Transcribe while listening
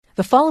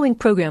The following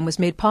program was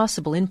made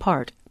possible in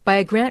part by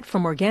a grant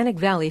from Organic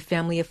Valley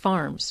Family of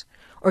Farms,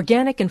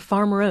 organic and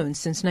farmer-owned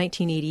since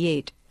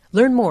 1988.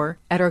 Learn more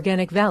at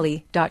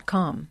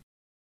organicvalley.com.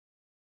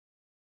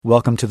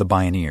 Welcome to the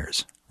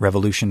Bioneers,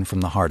 Revolution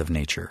from the Heart of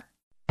Nature.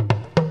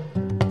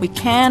 We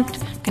can't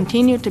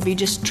continue to be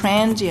just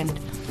transient.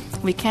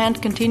 We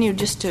can't continue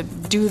just to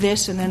do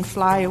this and then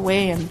fly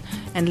away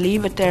and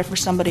leave it there for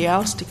somebody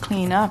else to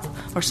clean up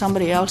or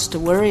somebody else to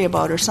worry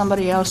about or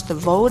somebody else to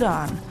vote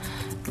on.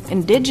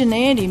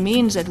 Indigeneity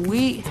means that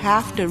we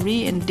have to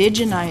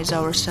re-indigenize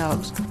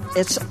ourselves.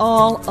 It's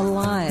all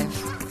alive.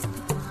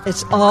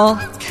 It's all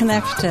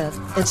connected.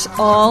 It's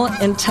all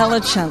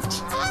intelligent.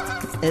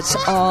 It's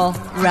all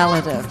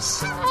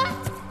relatives.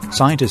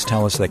 Scientists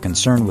tell us that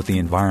concern with the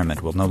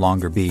environment will no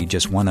longer be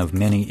just one of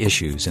many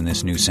issues in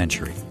this new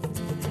century.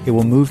 It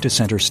will move to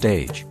center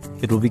stage.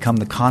 It will become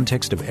the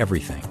context of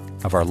everything,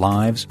 of our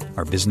lives,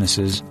 our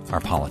businesses,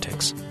 our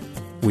politics.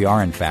 We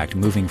are, in fact,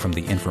 moving from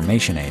the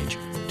information age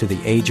to the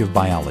age of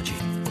biology.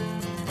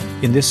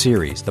 In this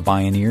series, The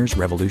Bioneers,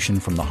 Revolution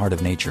from the Heart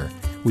of Nature,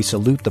 we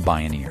salute the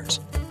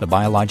Bioneers, the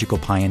biological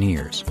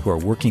pioneers who are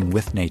working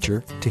with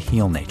nature to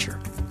heal nature,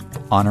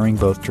 honoring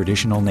both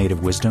traditional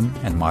native wisdom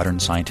and modern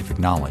scientific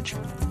knowledge,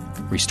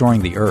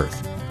 restoring the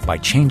earth by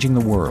changing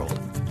the world.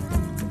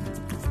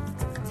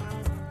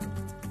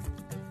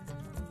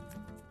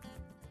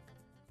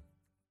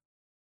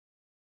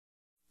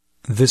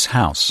 This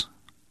house,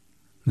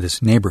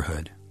 this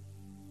neighborhood,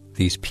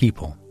 these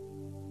people,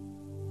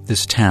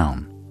 this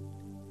town.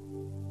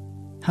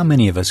 How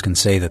many of us can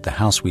say that the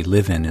house we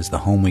live in is the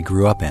home we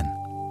grew up in?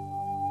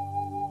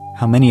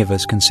 How many of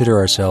us consider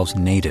ourselves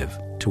native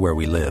to where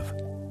we live?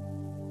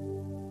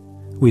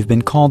 We've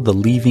been called the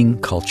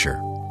leaving culture.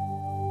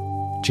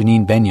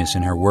 Janine Benyus,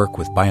 in her work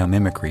with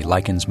biomimicry,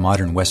 likens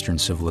modern Western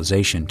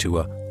civilization to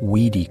a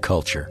weedy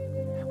culture.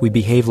 We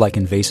behave like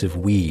invasive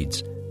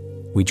weeds.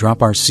 We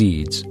drop our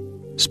seeds,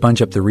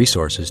 sponge up the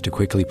resources to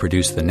quickly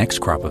produce the next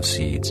crop of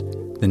seeds,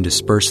 then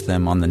disperse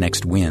them on the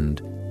next wind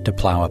to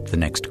plow up the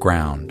next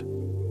ground.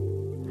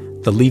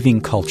 The leaving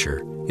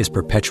culture is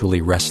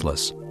perpetually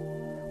restless.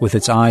 With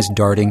its eyes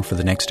darting for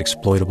the next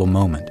exploitable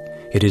moment,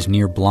 it is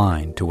near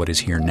blind to what is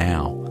here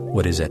now,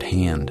 what is at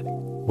hand,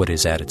 what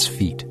is at its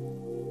feet.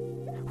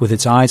 With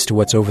its eyes to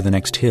what's over the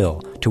next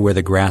hill, to where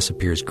the grass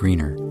appears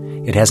greener,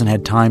 it hasn't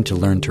had time to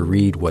learn to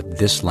read what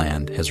this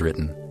land has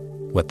written,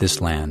 what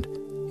this land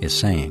is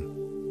saying.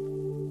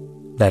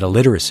 That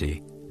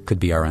illiteracy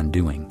could be our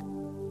undoing.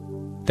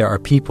 There are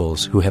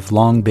peoples who have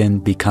long been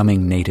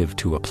becoming native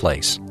to a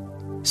place,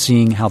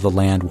 seeing how the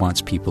land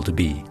wants people to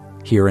be,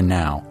 here and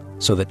now,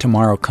 so that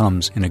tomorrow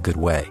comes in a good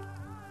way.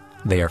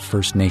 They are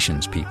First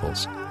Nations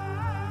peoples.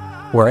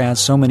 Whereas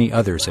so many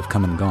others have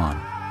come and gone,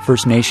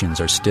 First Nations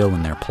are still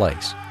in their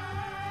place,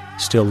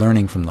 still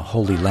learning from the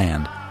Holy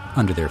Land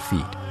under their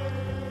feet.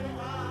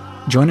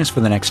 Join us for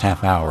the next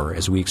half hour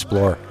as we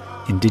explore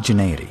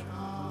indigeneity,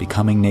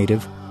 becoming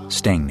native,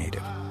 staying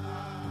native,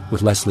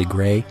 with Leslie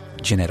Gray,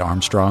 Jeanette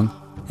Armstrong,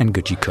 and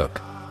Gucci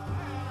Cook.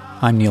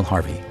 I'm Neil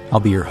Harvey.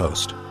 I'll be your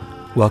host.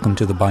 Welcome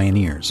to the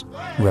Bioneers,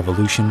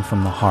 Revolution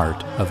from the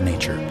Heart of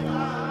Nature.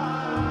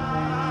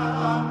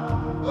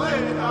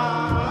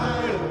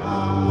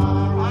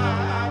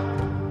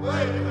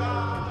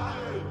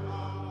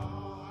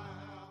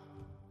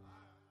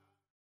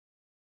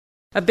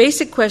 A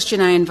basic question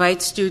I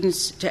invite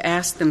students to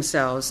ask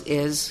themselves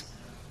is,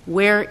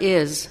 where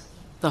is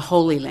the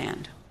Holy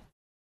Land?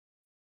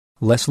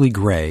 Leslie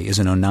Gray is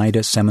an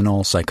Oneida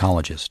Seminole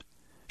psychologist.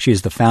 She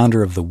is the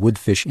founder of the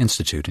Woodfish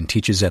Institute and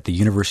teaches at the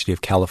University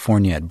of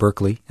California at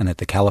Berkeley and at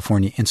the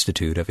California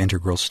Institute of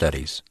Integral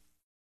Studies.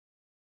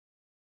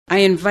 I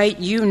invite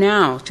you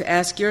now to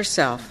ask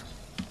yourself,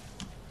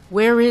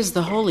 where is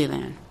the Holy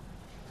Land?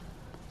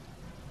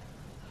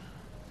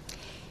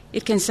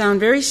 It can sound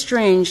very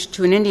strange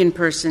to an Indian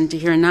person to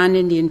hear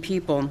non-Indian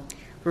people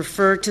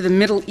refer to the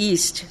Middle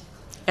East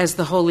as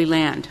the Holy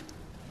Land.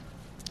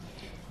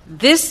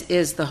 This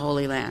is the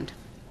Holy Land.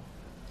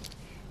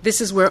 This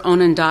is where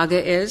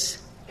Onondaga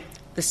is.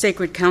 The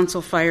sacred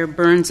council fire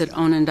burns at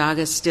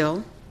Onondaga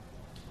still.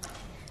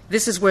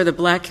 This is where the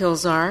Black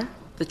Hills are,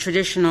 the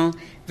traditional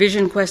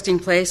vision questing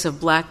place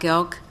of black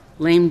elk,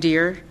 lame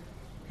deer,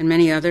 and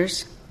many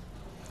others.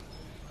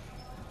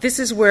 This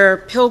is where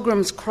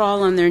pilgrims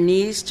crawl on their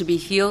knees to be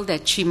healed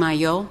at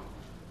Chimayo.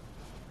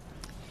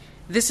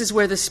 This is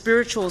where the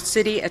spiritual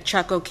city at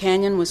Chaco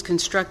Canyon was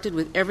constructed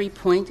with every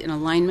point in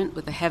alignment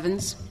with the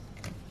heavens.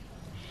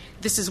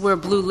 This is where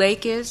Blue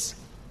Lake is.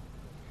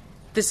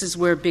 This is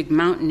where Big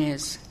Mountain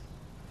is.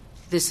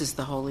 This is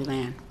the Holy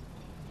Land.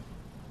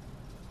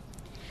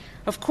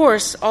 Of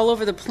course, all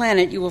over the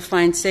planet you will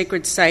find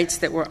sacred sites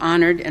that were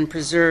honored and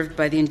preserved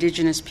by the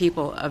indigenous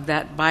people of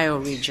that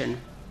bioregion.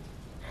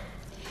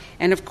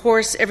 And of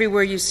course,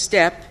 everywhere you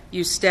step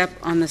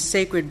on the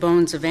sacred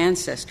bones of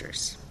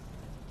ancestors.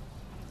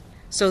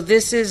 So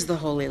this is the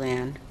Holy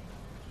Land,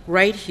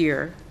 right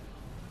here,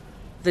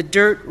 the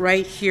dirt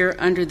right here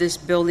under this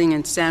building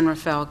in San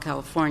Rafael,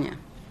 California.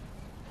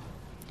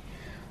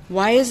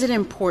 Why is it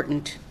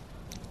important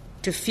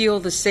to feel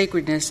the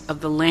sacredness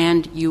of the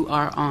land you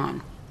are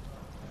on.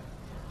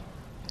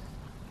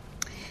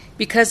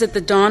 Because at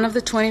the dawn of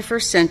the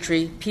 21st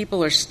century,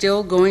 people are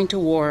still going to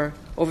war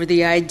over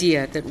the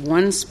idea that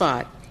one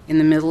spot in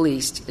the Middle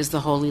East is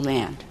the Holy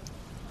Land.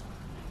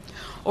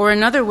 Or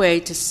another way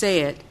to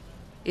say it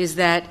is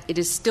that it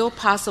is still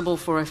possible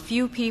for a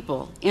few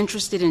people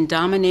interested in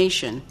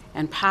domination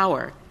and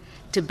power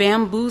to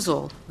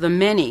bamboozle the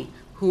many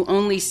who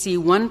only see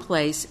one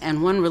place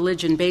and one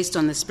religion based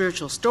on the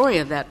spiritual story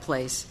of that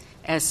place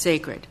as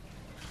sacred.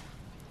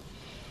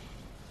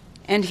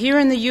 And here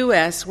in the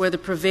U.S., where the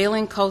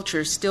prevailing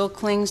culture still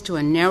clings to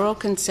a narrow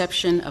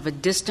conception of a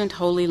distant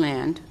Holy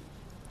Land,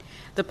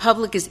 the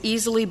public is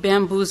easily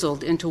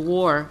bamboozled into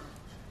war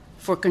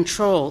for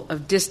control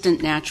of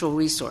distant natural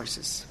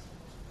resources.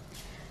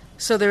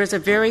 So there is a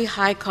very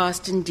high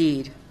cost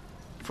indeed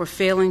for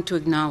failing to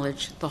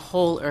acknowledge the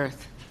whole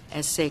earth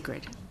as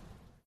sacred.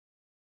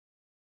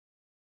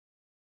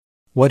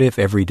 What if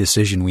every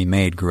decision we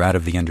made grew out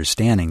of the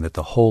understanding that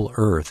the whole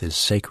earth is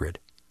sacred?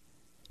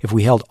 If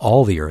we held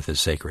all the earth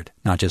as sacred,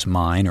 not just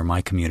mine or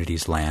my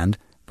community's land,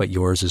 but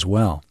yours as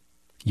well,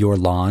 your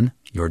lawn,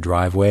 your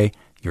driveway,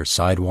 your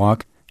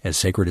sidewalk, as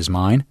sacred as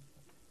mine,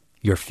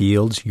 your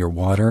fields, your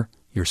water,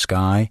 your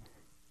sky,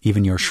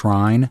 even your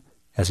shrine,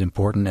 as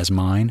important as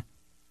mine?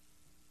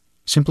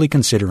 Simply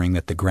considering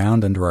that the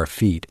ground under our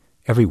feet,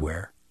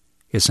 everywhere,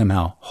 is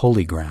somehow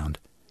holy ground,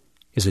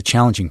 is a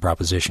challenging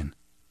proposition.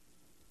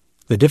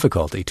 The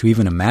difficulty to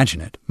even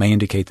imagine it may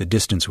indicate the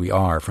distance we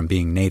are from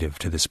being native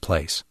to this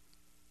place,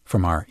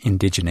 from our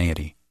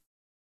indigeneity.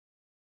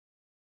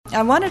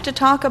 I wanted to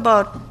talk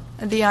about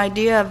the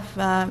idea of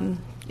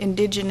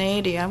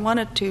indigeneity. I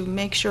wanted to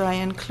make sure I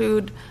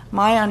include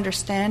my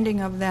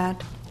understanding of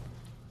that.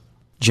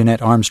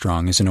 Jeanette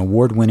Armstrong is an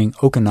award-winning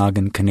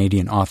Okanagan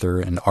Canadian author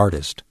and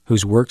artist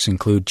whose works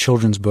include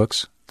children's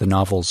books, the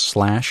novels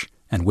Slash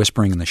and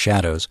Whispering in the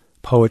Shadows,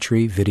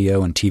 poetry,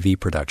 video, and TV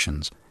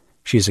productions.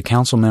 She is a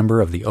council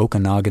member of the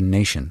Okanagan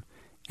Nation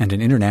and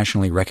an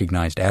internationally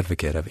recognized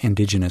advocate of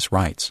Indigenous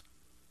rights.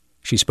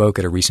 She spoke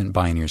at a recent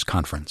Bioneers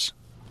conference.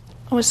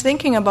 I was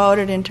thinking about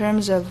it in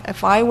terms of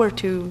if I were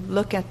to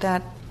look at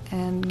that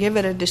and give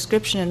it a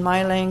description in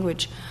my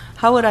language,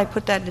 how would I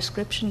put that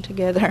description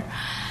together?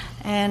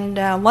 And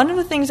one of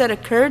the things that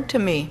occurred to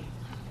me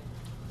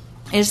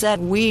is that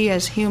we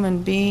as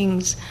human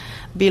beings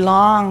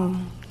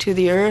belong to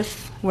the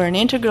earth. We're an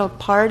integral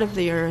part of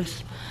the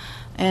earth.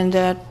 And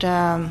that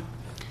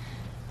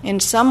in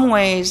some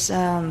ways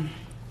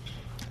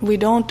we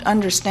don't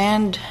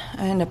understand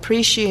and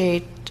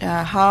appreciate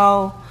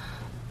how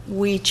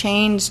we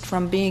changed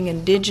from being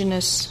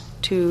indigenous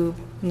to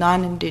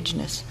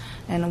non-indigenous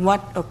and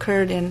what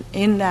occurred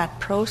in that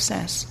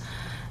process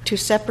to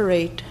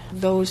separate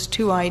those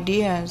two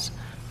ideas.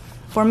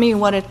 For me,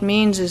 what it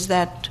means is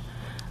that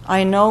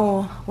I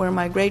know where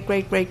my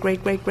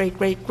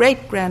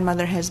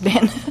great-great-great-great-great-great-great-grandmother has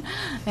been.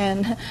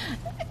 And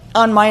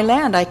on my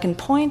land, I can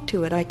point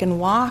to it, I can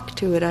walk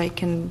to it, I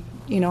can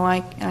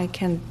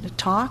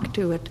talk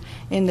to it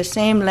in the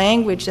same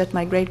language that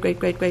my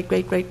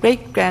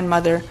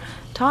great-great-great-great-great-great-great-grandmother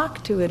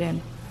talked to it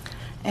in.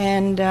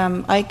 And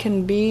I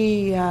can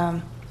be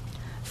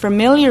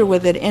familiar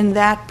with it in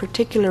that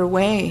particular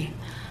way,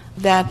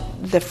 that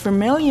the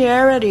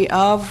familiarity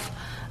of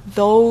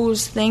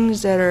those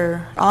things that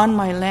are on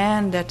my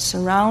land that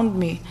surround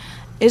me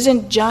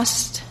isn't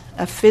just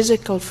a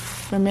physical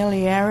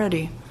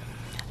familiarity.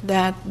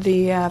 That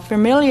the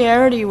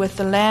familiarity with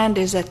the land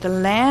is that the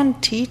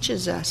land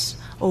teaches us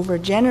over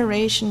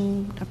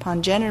generation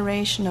upon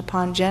generation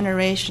upon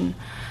generation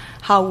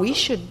how we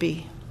should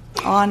be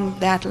on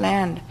that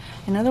land.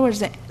 In other words,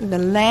 the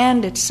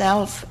land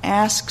itself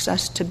asks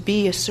us to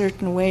be a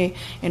certain way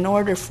in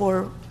order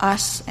for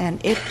us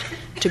and it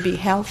to be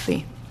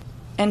healthy.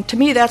 And to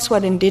me, that's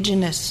what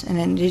indigenous and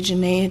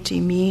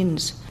indigeneity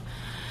means.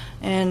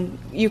 And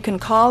you can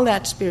call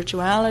that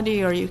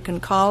spirituality, or you can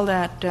call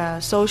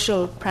that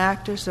social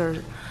practice,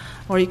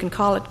 or you can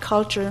call it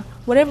culture.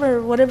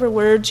 Whatever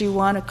words you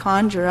want to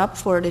conjure up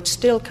for it, it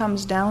still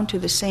comes down to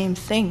the same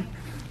thing.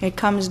 It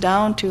comes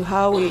down to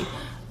how we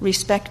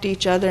respect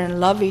each other and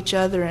love each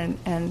other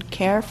and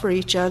care for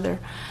each other,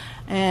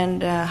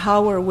 and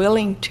how we're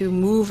willing to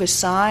move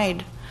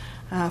aside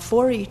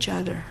for each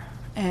other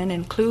and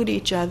include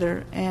each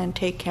other and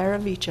take care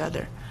of each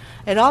other.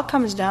 It all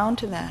comes down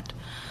to that.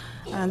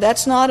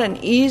 That's not an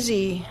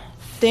easy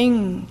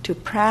thing to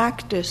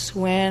practice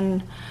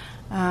when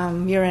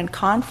you're in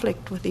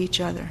conflict with each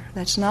other.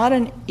 That's not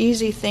an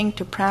easy thing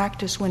to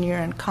practice when you're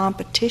in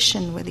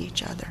competition with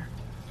each other.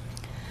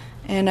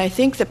 And I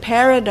think the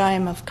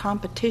paradigm of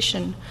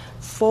competition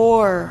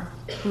for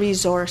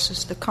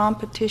resources, the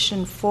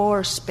competition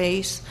for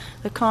space,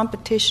 the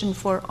competition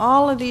for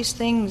all of these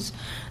things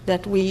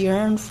that we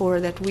yearn for,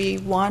 that we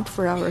want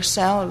for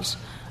ourselves,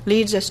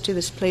 leads us to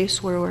this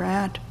place where we're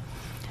at.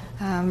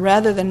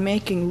 Rather than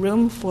making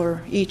room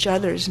for each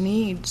other's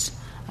needs,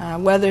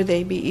 whether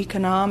they be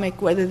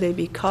economic, whether they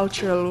be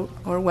cultural,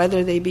 or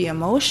whether they be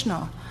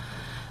emotional.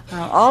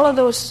 All of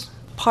those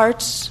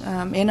parts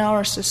in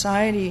our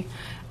society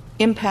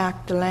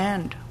impact the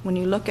land. When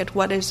you look at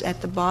what is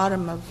at the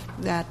bottom of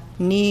that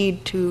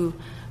need to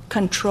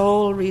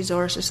control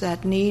resources,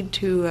 that need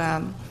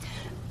to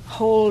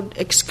hold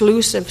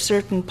exclusive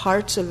certain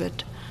parts of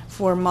it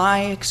for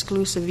my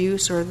exclusive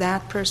use or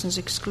that person's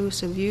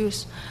exclusive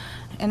use.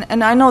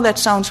 And I know that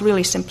sounds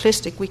really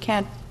simplistic. We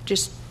can't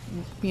just,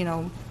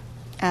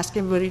 ask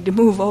everybody to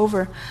move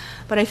over.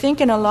 But I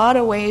think in a lot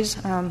of ways,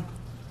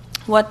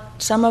 what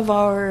some of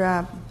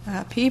our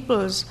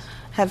peoples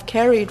have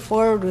carried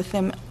forward with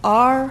them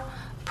are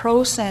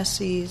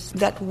processes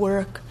that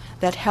work,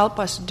 that help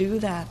us do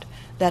that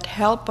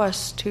help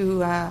us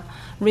to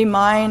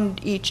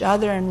remind each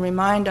other and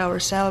remind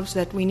ourselves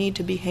that we need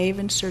to behave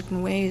in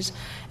certain ways,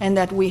 and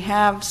that we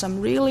have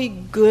some really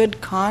good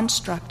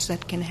constructs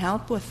that can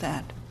help with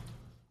that.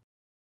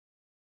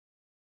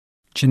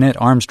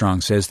 Jeanette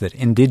Armstrong says that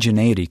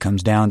indigeneity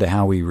comes down to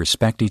how we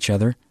respect each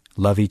other,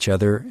 love each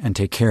other, and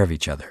take care of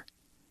each other.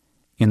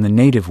 In the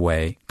native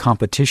way,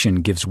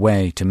 competition gives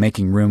way to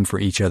making room for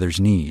each other's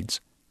needs.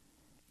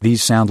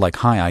 These sound like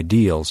high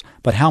ideals,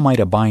 but how might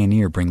a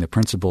pioneer bring the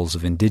principles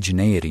of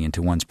indigeneity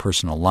into one's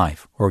personal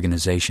life,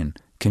 organization,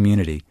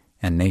 community,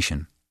 and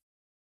nation?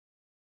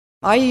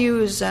 I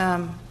use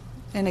an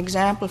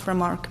example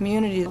from our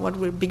community, what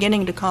we're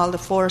beginning to call the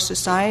Four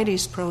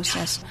Societies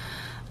process,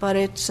 but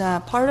it's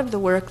part of the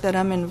work that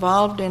I'm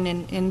involved in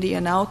the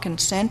Anauken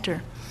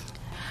Center.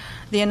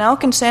 The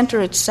Anauken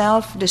Center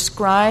itself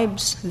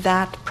describes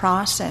that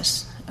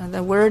process.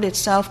 The word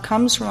itself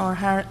comes from our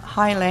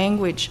high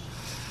language,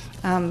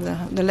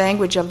 the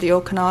language of the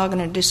Okanagan.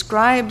 It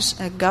describes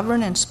a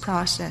governance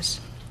process.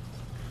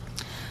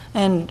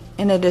 And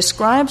it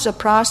describes a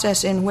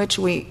process in which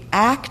we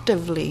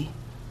actively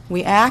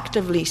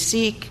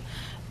seek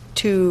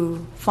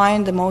to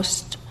find the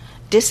most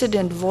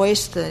dissident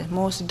voice, the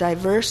most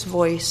diverse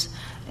voice,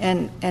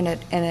 and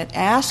it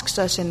asks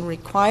us and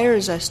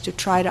requires us to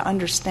try to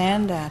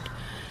understand that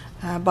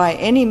by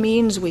any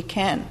means we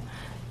can,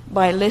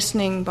 by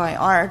listening, by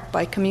art,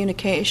 by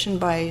communication,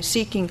 by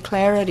seeking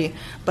clarity.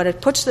 But it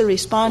puts the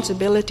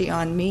responsibility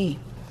on me.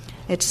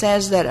 It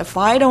says that if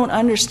I don't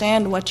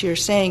understand what you're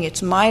saying,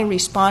 it's my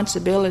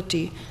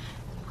responsibility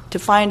to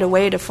find a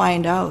way to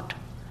find out.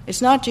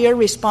 It's not your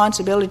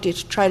responsibility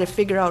to try to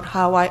figure out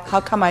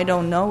how come I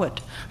don't know it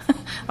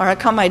or how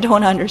come I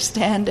don't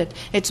understand it.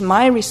 It's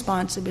my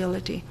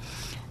responsibility.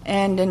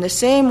 And in the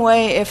same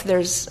way, if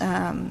there's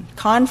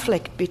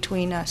conflict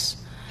between us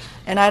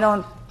and I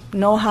don't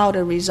know how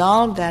to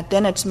resolve that,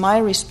 then it's my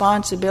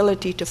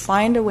responsibility to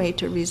find a way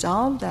to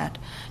resolve that,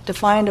 to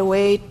find a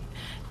way,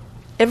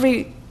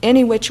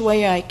 any which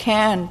way I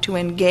can, to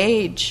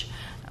engage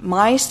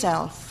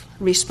myself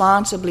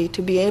responsibly,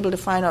 to be able to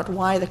find out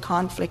why the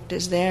conflict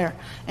is there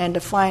and to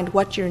find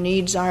what your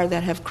needs are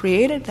that have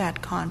created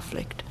that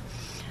conflict,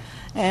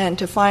 and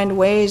to find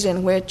ways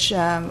in which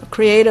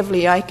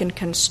creatively I can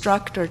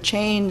construct or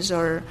change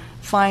or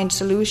find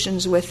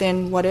solutions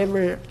within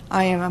whatever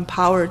I am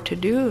empowered to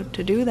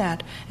do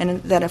that.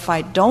 And that if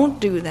I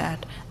don't do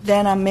that,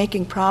 then I'm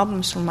making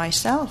problems for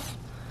myself,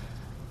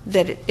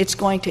 that it's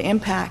going to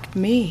impact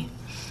me.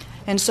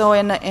 And so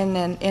in the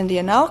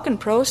Anauken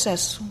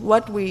process,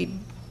 what we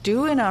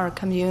do in our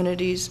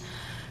communities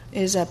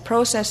is a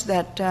process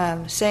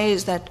that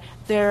says that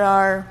there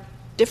are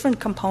different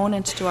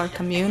components to our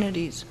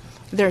communities.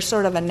 There's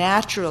sort of a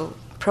natural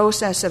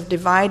process of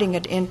dividing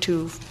it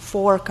into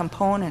 4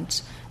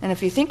 components. And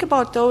if you think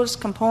about those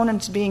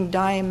components being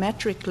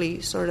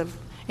diametrically sort of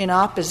in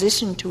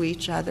opposition to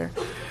each other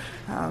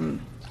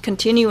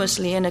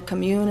continuously in a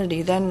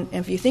community, then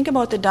if you think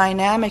about the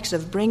dynamics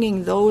of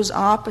bringing those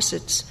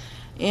opposites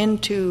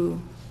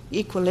into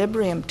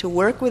equilibrium to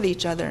work with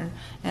each other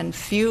and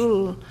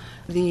fuel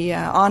the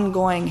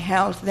ongoing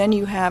health, then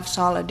you have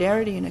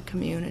solidarity in a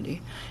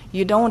community.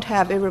 You don't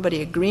have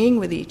everybody agreeing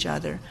with each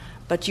other,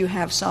 but you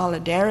have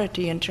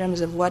solidarity in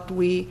terms of what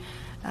we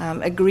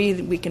agree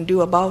that we can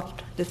do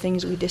about the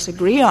things we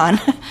disagree on.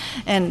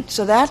 And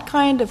so that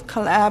kind of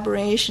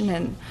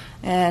collaboration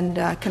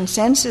and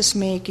consensus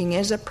making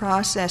is a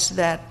process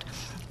that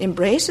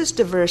embraces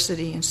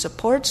diversity and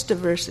supports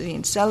diversity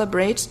and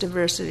celebrates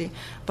diversity,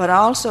 but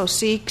also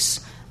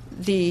seeks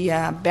the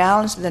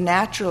balance, the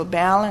natural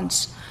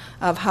balance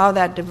of how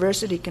that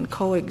diversity can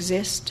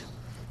coexist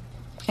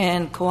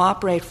and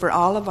cooperate for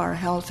all of our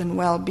health and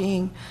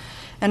well-being.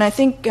 And I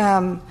think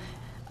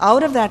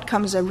out of that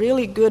comes a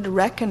really good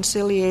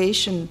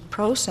reconciliation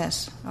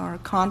process or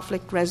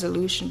conflict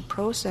resolution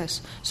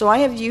process. So I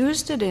have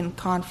used it in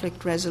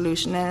conflict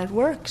resolution, and it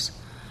works.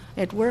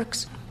 It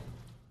works.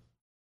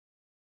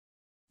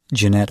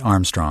 Jeanette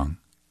Armstrong.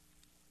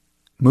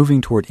 Moving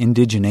toward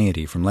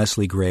indigeneity from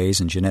Leslie Gray's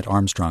and Jeanette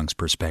Armstrong's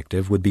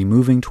perspective would be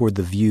moving toward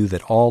the view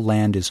that all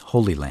land is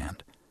holy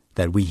land,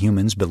 that we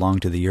humans belong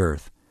to the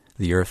earth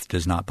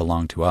does not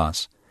belong to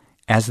us.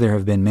 As there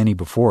have been many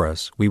before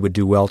us, we would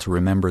do well to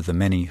remember the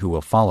many who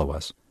will follow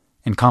us,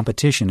 and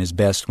competition is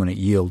best when it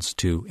yields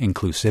to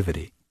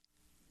inclusivity.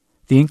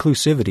 The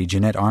inclusivity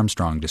Jeanette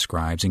Armstrong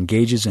describes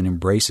engages and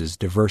embraces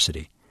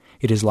diversity.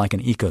 It is like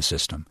an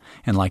ecosystem,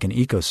 and like an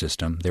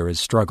ecosystem, there is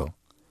struggle.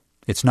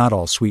 It's not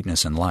all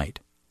sweetness and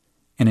light.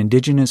 And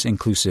indigenous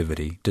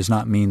inclusivity does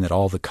not mean that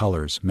all the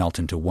colors melt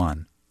into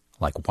one,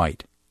 like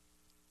white.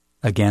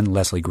 Again,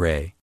 Leslie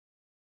Gray.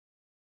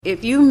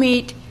 If you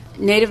meet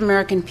Native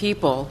American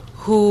people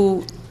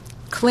who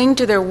cling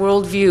to their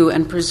worldview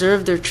and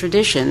preserve their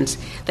traditions,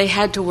 they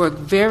had to work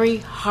very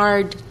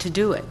hard to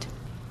do it.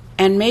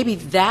 And maybe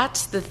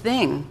that's the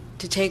thing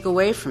to take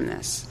away from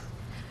this.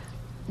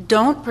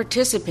 Don't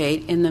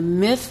participate in the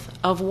myth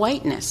of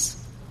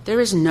whiteness. There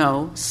is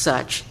no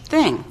such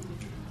thing.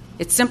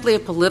 It's simply a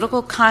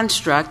political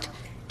construct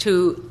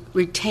to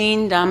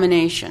retain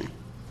domination.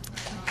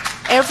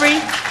 Every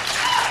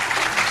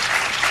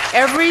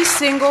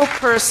single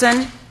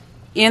person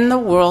in the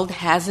world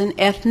has an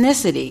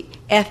ethnicity.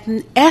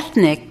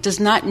 Ethnic does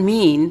not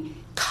mean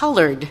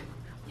colored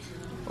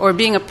or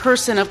being a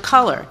person of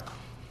color.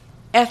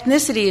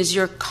 Ethnicity is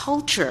your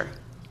culture,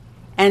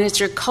 and it's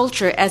your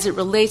culture as it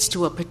relates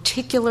to a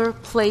particular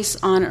place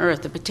on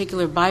earth, a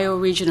particular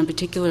bioregion, a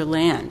particular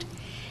land.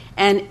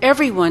 And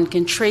everyone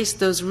can trace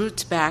those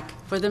roots back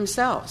for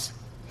themselves.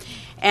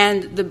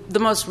 And the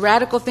most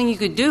radical thing you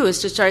could do is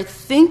to start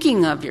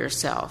thinking of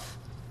yourself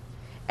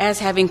as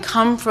having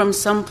come from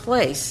some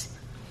place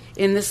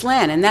in this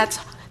land. And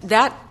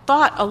that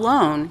thought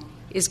alone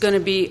is going to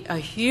be a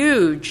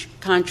huge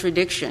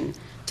contradiction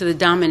to the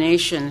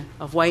domination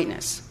of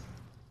whiteness.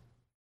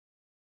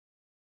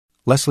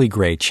 Leslie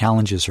Gray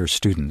challenges her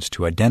students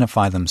to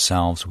identify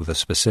themselves with a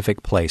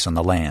specific place on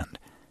the land.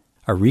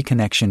 A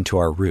reconnection to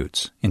our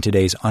roots in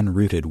today's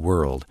unrooted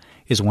world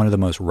is one of the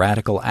most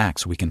radical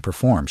acts we can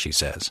perform, she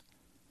says.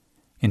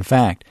 In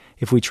fact,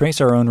 if we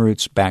trace our own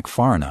roots back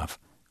far enough,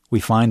 we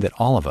find that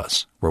all of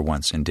us were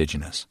once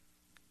indigenous.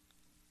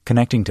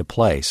 Connecting to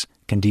place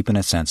can deepen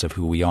a sense of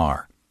who we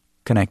are.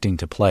 Connecting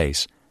to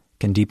place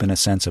can deepen a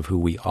sense of who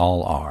we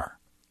all are.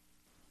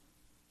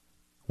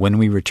 When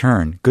we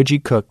return,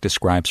 Goodgie Cook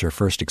describes her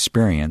first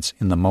experience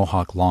in the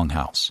Mohawk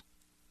Longhouse.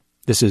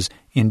 This is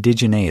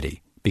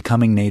indigeneity,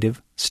 becoming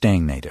native,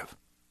 staying native.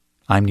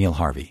 I'm Neil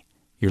Harvey.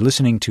 You're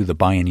listening to The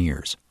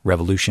Bioneers,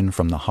 Revolution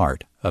from the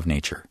Heart of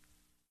Nature.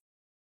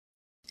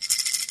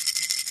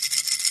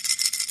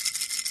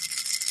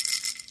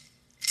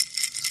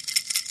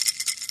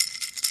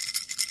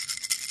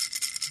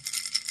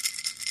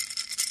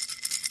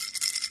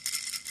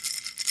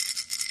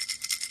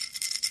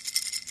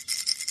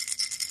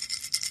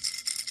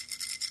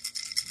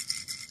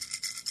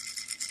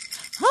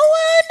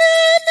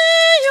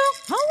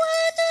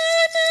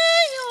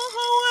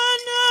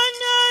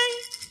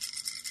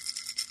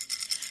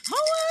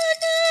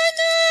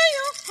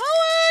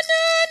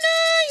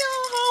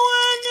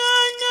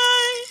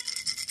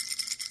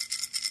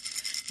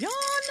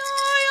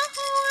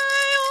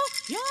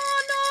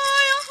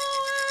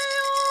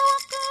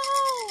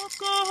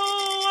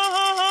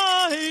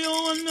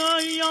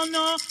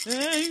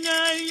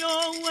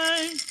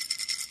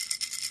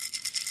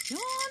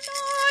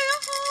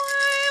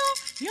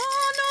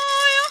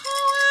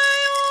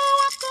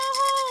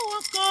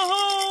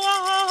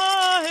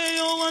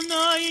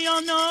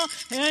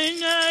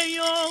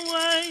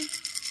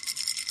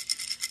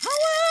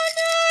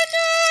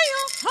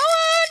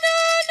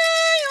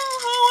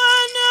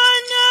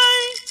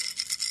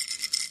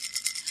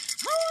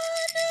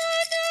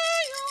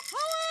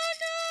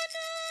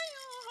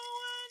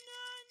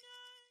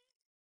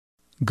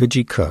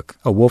 Goodgie Cook,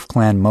 a Wolf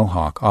Clan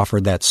Mohawk,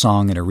 offered that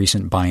song at a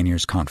recent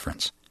Bioneers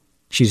conference.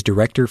 She's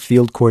Director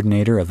Field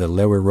Coordinator of the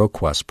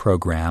Lewi-Rokwas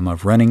program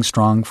of Running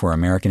Strong for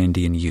American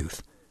Indian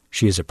Youth.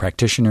 She is a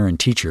practitioner and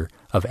teacher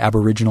of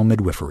Aboriginal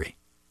midwifery.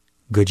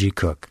 Goodgie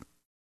Cook.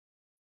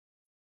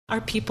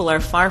 Our people are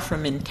far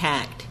from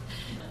intact.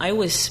 I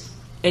was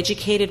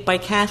educated by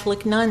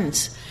Catholic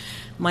nuns.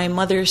 My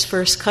mother's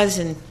first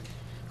cousin,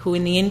 who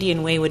in the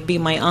Indian way would be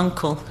my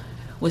uncle,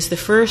 was the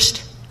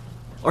first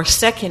or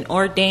second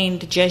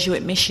ordained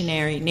Jesuit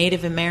missionary,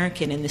 Native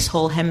American in this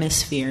whole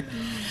hemisphere,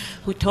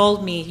 who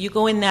told me, you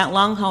go in that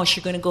longhouse,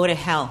 you're going to go to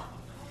hell.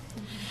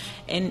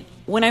 And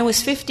when I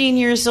was 15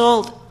 years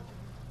old,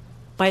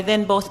 by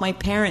then both my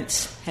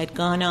parents had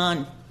gone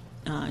on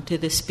to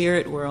the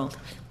spirit world.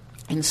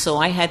 And so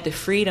I had the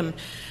freedom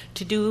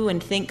to do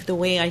and think the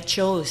way I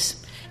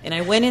chose. And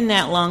I went in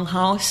that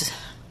longhouse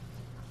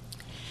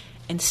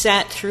and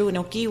sat through an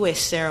Okiwe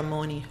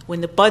ceremony. When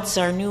the buds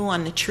are new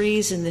on the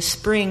trees in the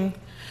spring,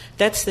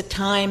 that's the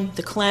time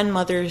the clan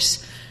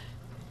mothers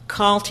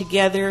call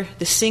together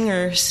the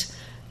singers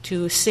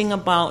to sing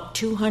about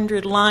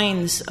 200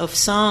 lines of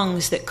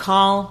songs that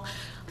call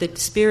the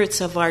spirits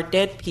of our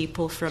dead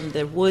people from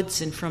the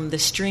woods and from the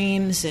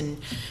streams,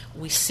 and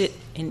we sit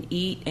and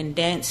eat and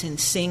dance and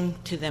sing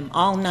to them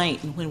all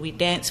night. And when we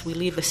dance, we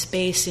leave a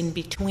space in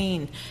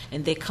between,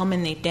 and they come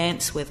and they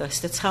dance with us.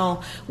 That's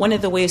how one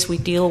of the ways we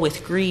deal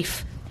with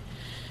grief,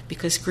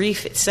 because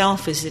grief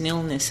itself is an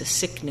illness, a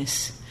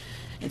sickness.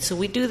 And so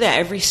we do that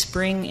every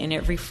spring and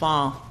every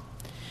fall.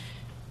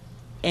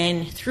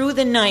 And through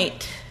the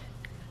night,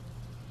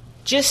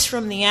 just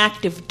from the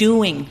act of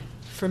doing,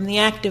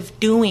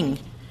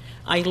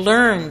 I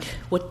learned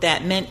what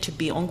that meant to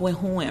be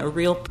Ongwehue, a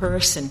real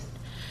person.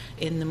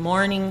 In the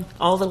morning,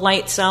 all the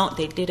lights out,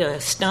 they did a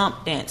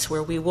stomp dance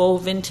where we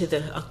wove into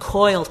a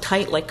coil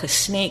tight like a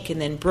snake and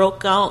then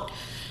broke out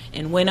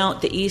and went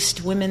out the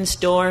east women's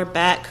door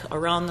back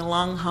around the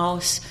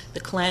longhouse, the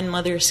clan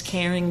mothers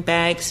carrying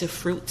bags of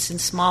fruits and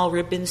small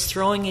ribbons,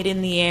 throwing it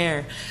in the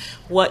air.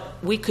 What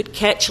we could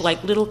catch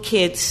like little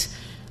kids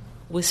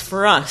was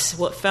for us.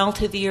 What fell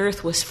to the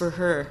earth was for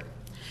her.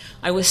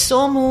 I was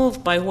so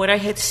moved by what I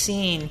had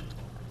seen.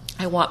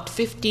 I walked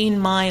 15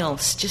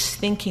 miles just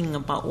thinking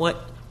about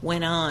what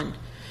went on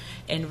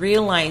and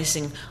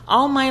realizing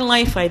all my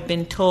life I'd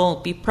been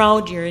told, be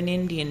proud you're an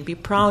Indian, be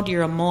proud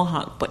you're a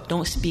Mohawk, but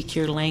don't speak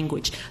your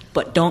language,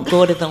 but don't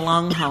go to the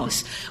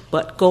longhouse,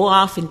 but go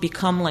off and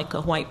become like a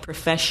white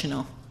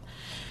professional.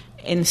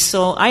 And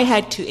so I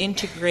had to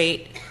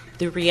integrate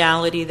the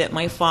reality that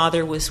my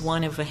father was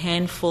one of a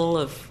handful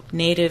of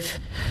Native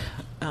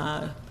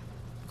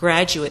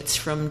graduates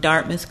from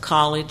Dartmouth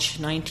College,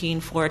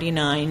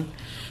 1949,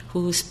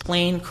 whose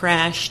plane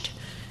crashed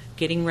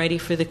getting ready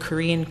for the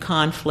Korean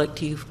conflict.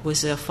 He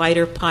was a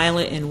fighter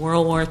pilot in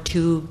World War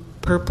II,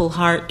 Purple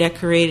Heart,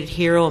 decorated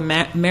hero,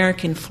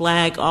 American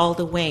flag all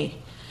the way.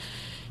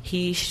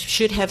 He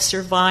should have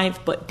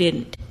survived but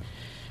didn't.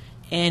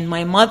 And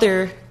my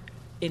mother,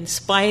 in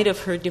spite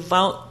of her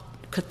devout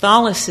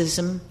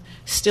Catholicism,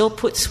 still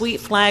put Sweet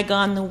Flag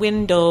on the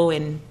window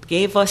and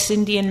gave us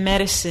Indian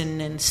medicine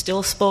and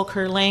still spoke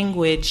her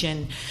language.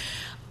 And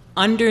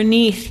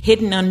underneath,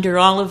 hidden under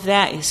all of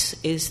that,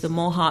 is the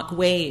Mohawk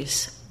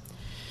ways.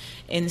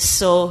 And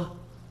so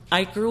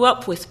I grew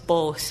up with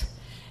both,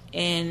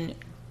 and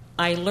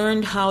I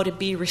learned how to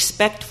be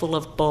respectful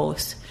of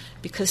both,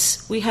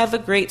 because we have a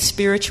great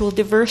spiritual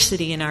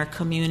diversity in our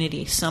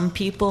community. Some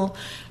people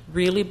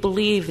really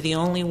believe the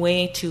only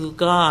way to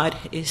God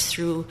is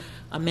through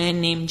a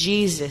man named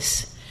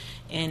Jesus.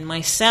 And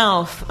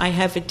myself, I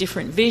have a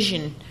different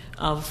vision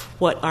of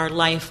what our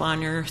life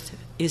on earth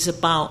is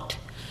about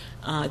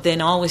than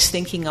always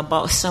thinking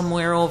about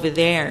somewhere over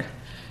there.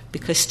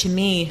 Because to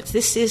me,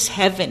 this is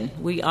heaven.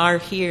 We are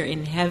here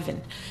in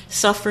heaven.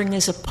 Suffering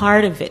is a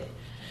part of it.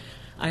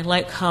 I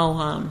like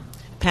how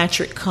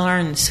Patrick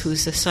Carnes,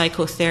 who's a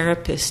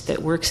psychotherapist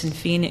that works in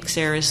Phoenix,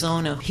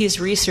 Arizona, his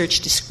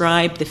research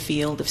described the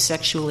field of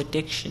sexual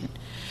addiction.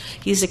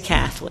 He's a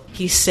Catholic.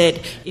 He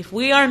said, if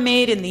we are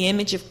made in the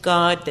image of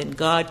God, then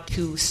God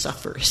too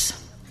suffers.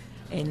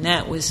 And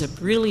that was a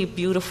really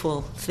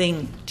beautiful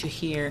thing to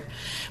hear.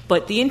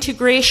 But the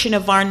integration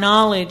of our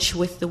knowledge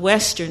with the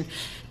Western,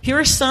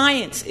 pure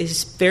science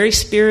is very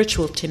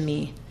spiritual to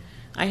me.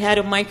 I had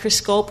a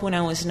microscope when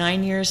I was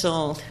 9 years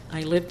old.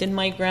 I lived in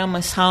my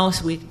grandma's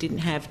house. We didn't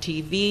have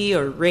TV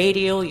or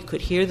radio. You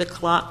could hear the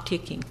clock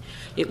ticking.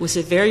 It was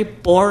a very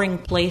boring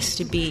place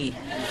to be.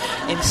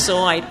 And so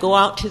I'd go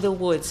out to the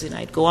woods and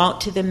I'd go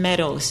out to the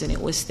meadows, and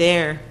it was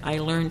there I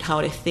learned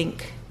how to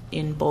think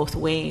in both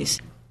ways.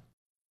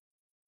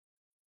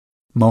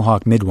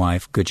 Mohawk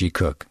midwife Guji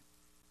Cook.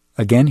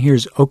 Again,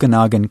 here's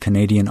Okanagan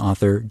Canadian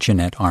author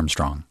Jeanette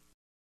Armstrong.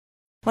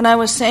 When I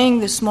was saying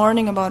this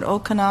morning about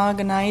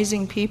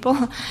Okanaganizing people,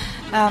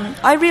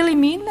 I really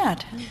mean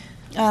that.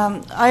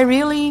 I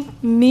really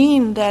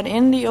mean that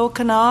in the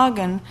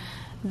Okanagan,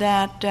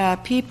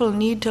 that people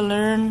need to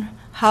learn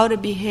how to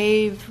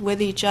behave with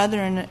each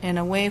other in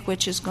a way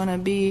which is going to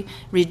be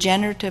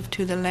regenerative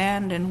to the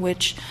land, and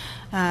which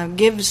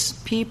gives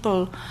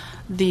people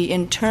the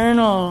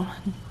internal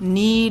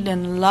need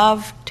and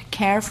love to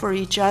care for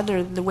each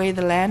other the way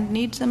the land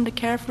needs them to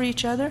care for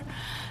each other.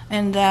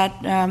 And that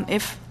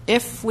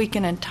if we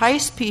can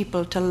entice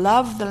people to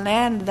love the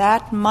land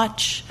that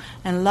much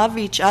and love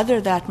each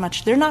other that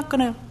much, they're not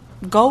going to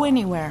go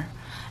anywhere.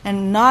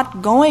 And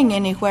not going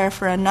anywhere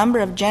for a number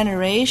of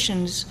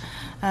generations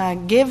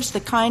gives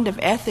the kind of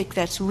ethic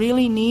that's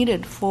really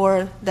needed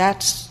for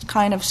that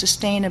kind of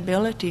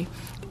sustainability.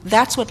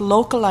 That's what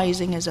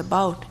localizing is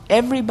about.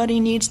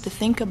 Everybody needs to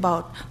think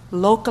about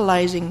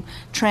localizing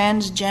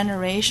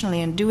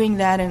transgenerationally and doing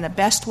that in the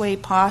best way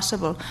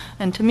possible.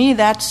 And to me,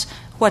 that's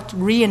what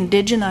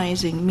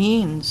re-indigenizing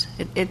means.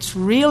 It's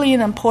really an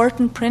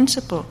important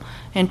principle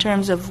in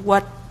terms of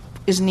what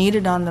is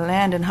needed on the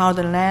land and how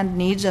the land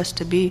needs us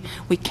to be.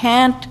 We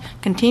can't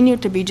continue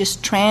to be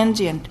just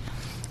transient.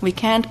 We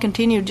can't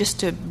continue just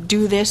to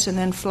do this and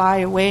then fly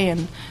away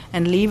and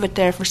leave it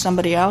there for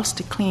somebody else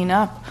to clean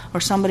up, or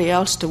somebody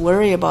else to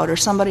worry about, or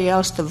somebody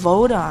else to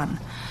vote on.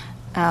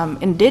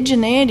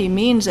 Indigeneity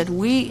means that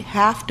we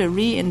have to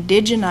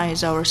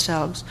re-indigenize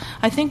ourselves.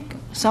 I think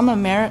some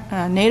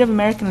Native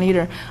American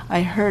leader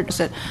I heard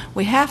said,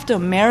 we have to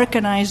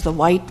Americanize the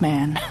white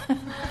man.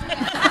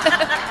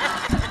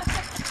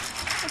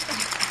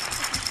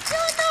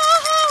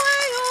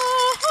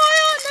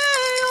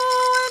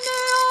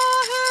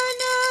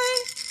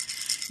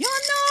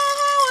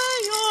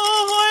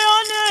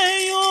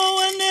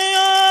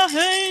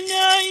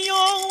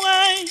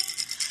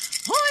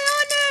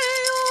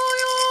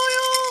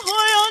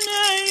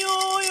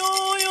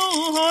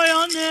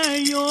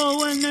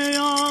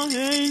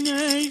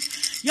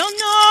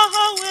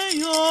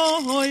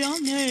 Yo,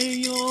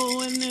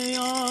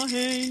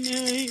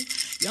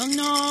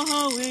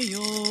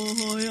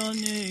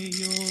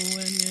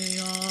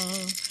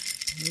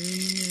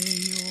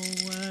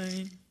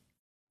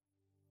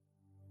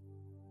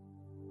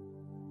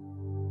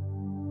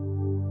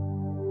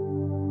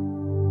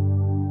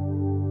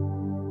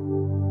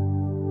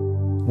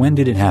 When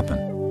did it happen?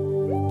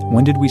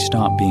 When did we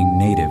stop being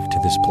native to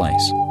this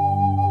place?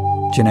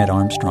 Jeanette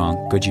Armstrong,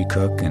 Goodgie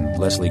Cook, and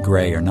Leslie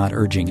Gray are not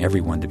urging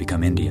everyone to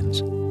become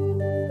Indians.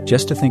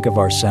 Just to think of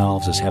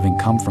ourselves as having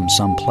come from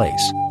some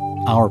place,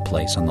 our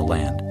place on the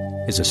land,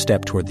 is a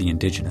step toward the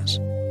indigenous.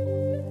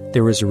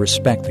 There is a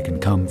respect that can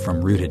come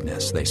from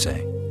rootedness, they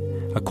say.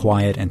 A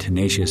quiet and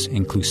tenacious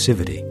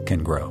inclusivity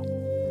can grow.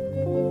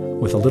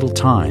 With a little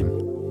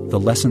time, the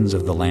lessons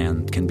of the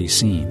land can be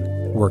seen,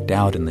 worked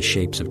out in the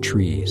shapes of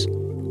trees,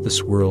 the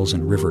swirls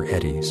in river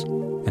eddies,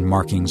 and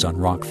markings on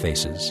rock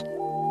faces.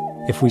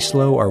 If we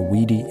slow our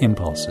weedy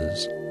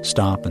impulses,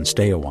 stop and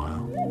stay a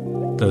while,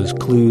 those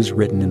clues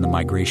written in the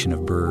migration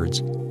of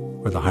birds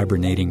or the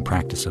hibernating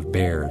practice of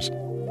bears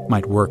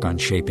might work on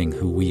shaping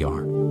who we are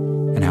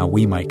and how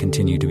we might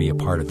continue to be a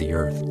part of the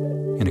earth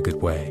in a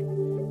good way.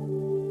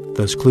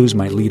 Those clues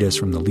might lead us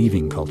from the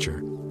leaving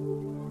culture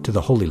to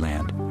the Holy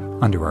Land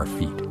under our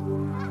feet.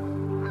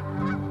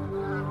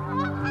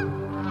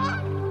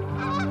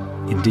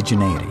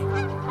 Indigeneity,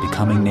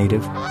 becoming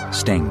native,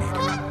 staying native.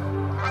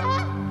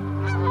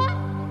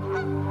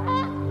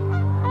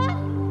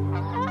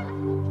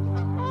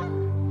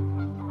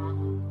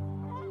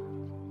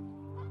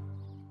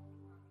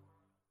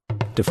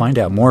 To find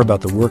out more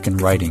about the work and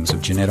writings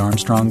of Jeanette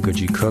Armstrong,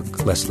 Goodgie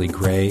Cook, Leslie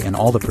Gray, and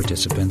all the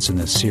participants in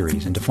this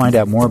series, and to find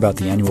out more about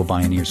the annual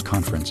Bioneers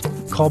Conference,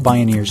 call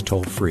Bioneers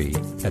toll-free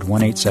at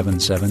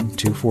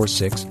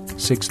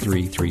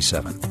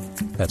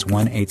 1-877-246-6337. That's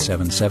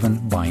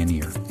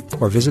 1-877-BIONEER.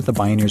 Or visit the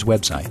Bioneers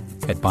website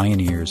at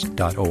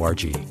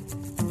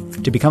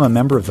bioneers.org. To become a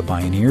member of the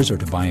Bioneers or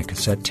to buy a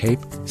cassette tape,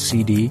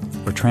 CD,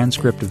 or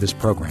transcript of this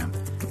program,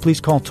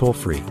 please call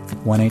toll-free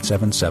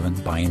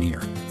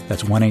 1-877-BIONEER.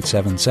 That's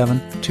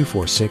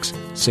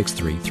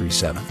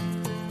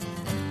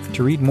 1-877-246-6337.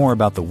 To read more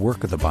about the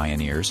work of the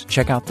Bioneers,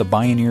 check out the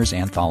Bioneers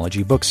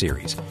Anthology book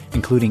series,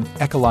 including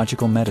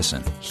Ecological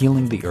Medicine,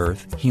 Healing the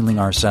Earth, Healing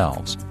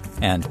Ourselves,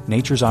 and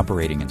Nature's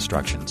Operating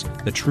Instructions,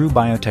 The True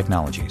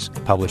Biotechnologies,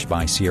 published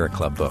by Sierra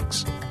Club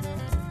Books.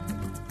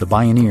 The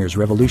Bioneers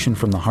Revolution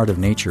from the Heart of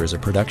Nature is a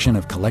production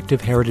of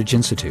Collective Heritage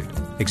Institute.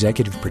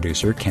 Executive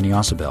producer Kenny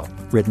Ausubel.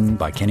 Written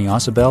by Kenny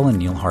Ausubel and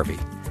Neil Harvey.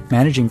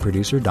 Managing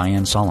producer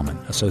Diane Solomon.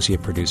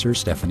 Associate producer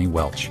Stephanie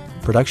Welch.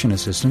 Production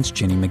assistants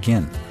Ginny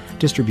McGinn.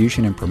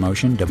 Distribution and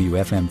promotion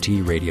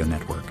WFMT Radio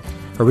Network.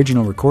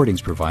 Original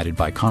recordings provided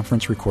by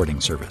Conference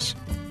Recording Service.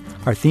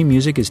 Our theme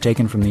music is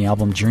taken from the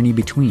album Journey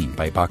Between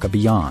by Baka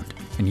Beyond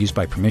and used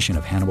by permission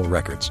of Hannibal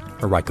Records,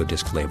 a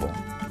Rykodisc label.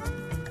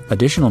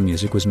 Additional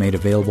music was made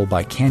available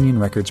by Canyon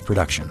Records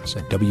Productions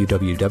at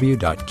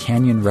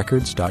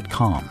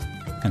www.canyonrecords.com,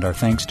 and our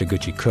thanks to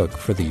Goodgie Cook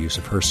for the use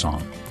of her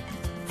song.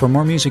 For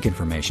more music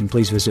information,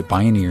 please visit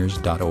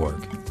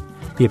bioneers.org.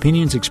 The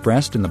opinions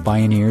expressed in the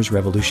Bioneers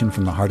Revolution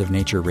from the Heart of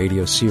Nature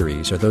radio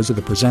series are those of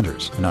the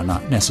presenters and are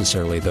not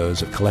necessarily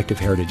those of Collective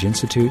Heritage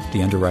Institute,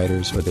 the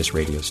underwriters, or this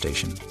radio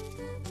station.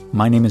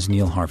 My name is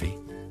Neil Harvey.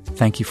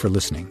 Thank you for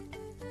listening.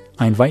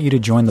 I invite you to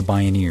join the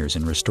Bioneers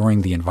in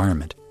restoring the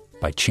environment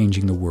by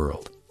changing the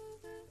world.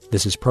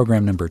 This is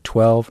program number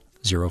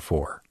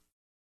 1204.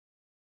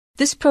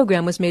 This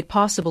program was made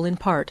possible in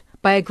part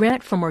by a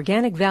grant from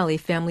Organic Valley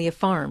Family of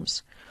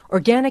Farms,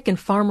 organic and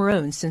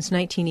farmer-owned since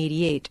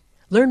 1988.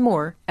 Learn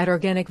more at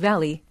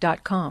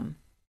organicvalley.com.